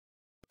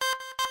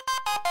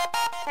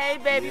Hey,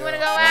 baby, you wanna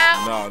go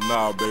out?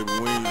 Nah, baby,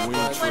 we ain't You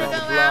wanna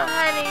go out,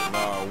 honey?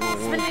 Nah, we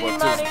Spend don't any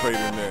participate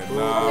in that.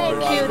 Nah,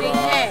 baby. cutie.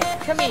 Hey,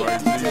 come here.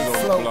 Strangeez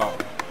on the block.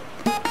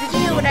 Did you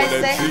hear what I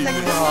said? It's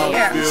like, come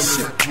here.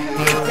 Feel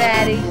me?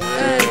 Daddy.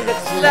 You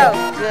look so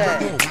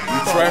good. You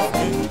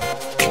trafficking?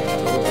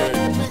 Okay.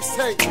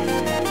 Mixtape,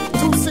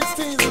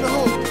 216s in the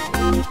hood.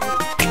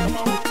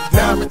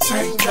 Diamond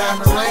chain,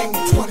 diamond ring,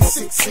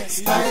 26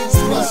 cents things,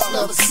 plush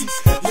leather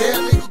seats. Yeah,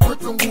 nigga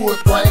gripping wood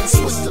grain,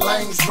 switch the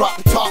lanes, drop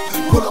the top,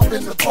 pull up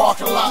in the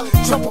parking lot,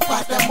 jump up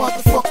out that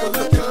motherfucker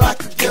looking like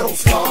a ghetto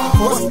star.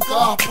 What's the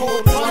God pull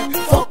the drink?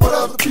 Fuck what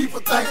other people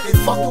think. They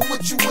fucking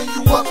with you when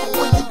you up, and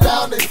when you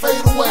down, they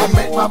fade away. I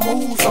make my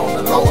moves on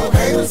the low, them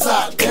haters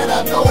out that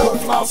I know.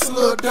 Floss a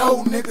little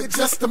dough, nigga,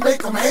 just to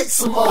make them hate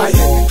some more. I hit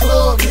the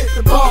club, hit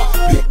the bar,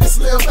 pick this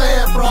little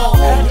bad broad,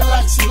 acting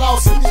like she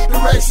lost in these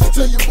directions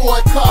to your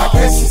boy car. I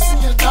guess she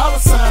seeing dollar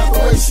signs, the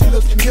way she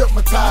looking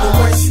hypnotized.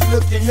 The way she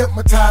looking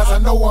hypnotized, I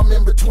know I'm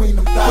in between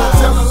them thighs.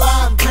 Tell a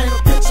lie and paint a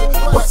picture,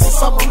 but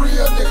since I'm a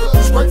real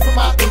nigga, straight from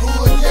out the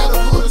hood, yeah, the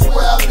hood is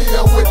where I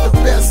live, with the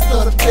best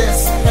of the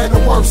best, and the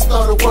worst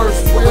of the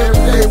worst, where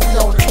every day we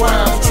on the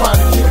ground, trying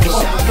to get it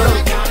on the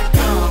dirt.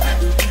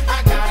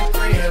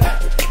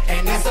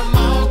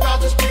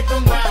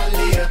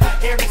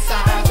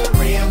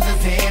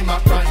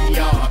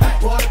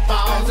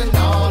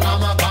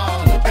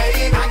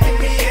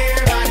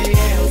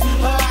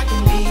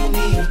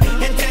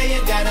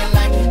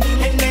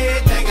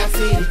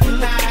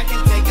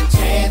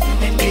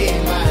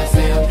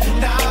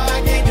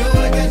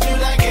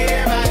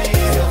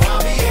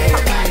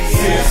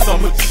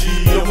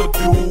 I'ma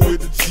do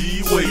with the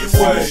G-way.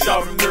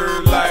 Shout a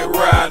nerd like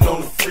riding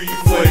on the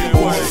freeway.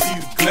 She see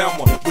the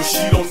glamour, but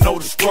she don't know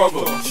the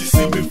struggle. She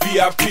see me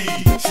VIP,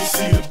 she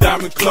see the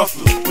diamond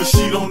clusters, but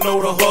she don't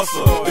know the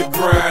hustle, the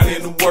grind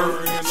and the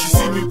work. She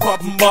see me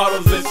popping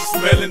bottles and she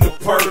smelling the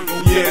perk.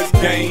 Yeah, it's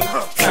game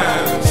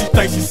time. She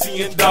thinks she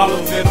seeing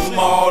dollars in the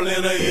mall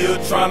in her ear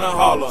trying to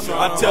holler.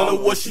 I tell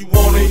her what she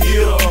wanna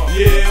hear.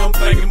 Yeah, I'm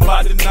thinking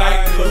about the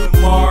night, cause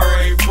tomorrow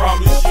ain't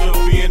promised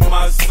she'll be in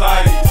my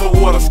sight. So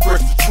what, I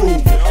stretch the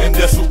truth, and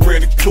that's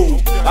already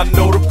cool. I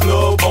know the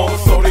club on,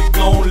 so they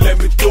gon' let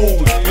me through.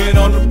 And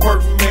I'm the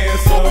perfect man,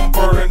 so I'm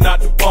burning out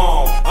the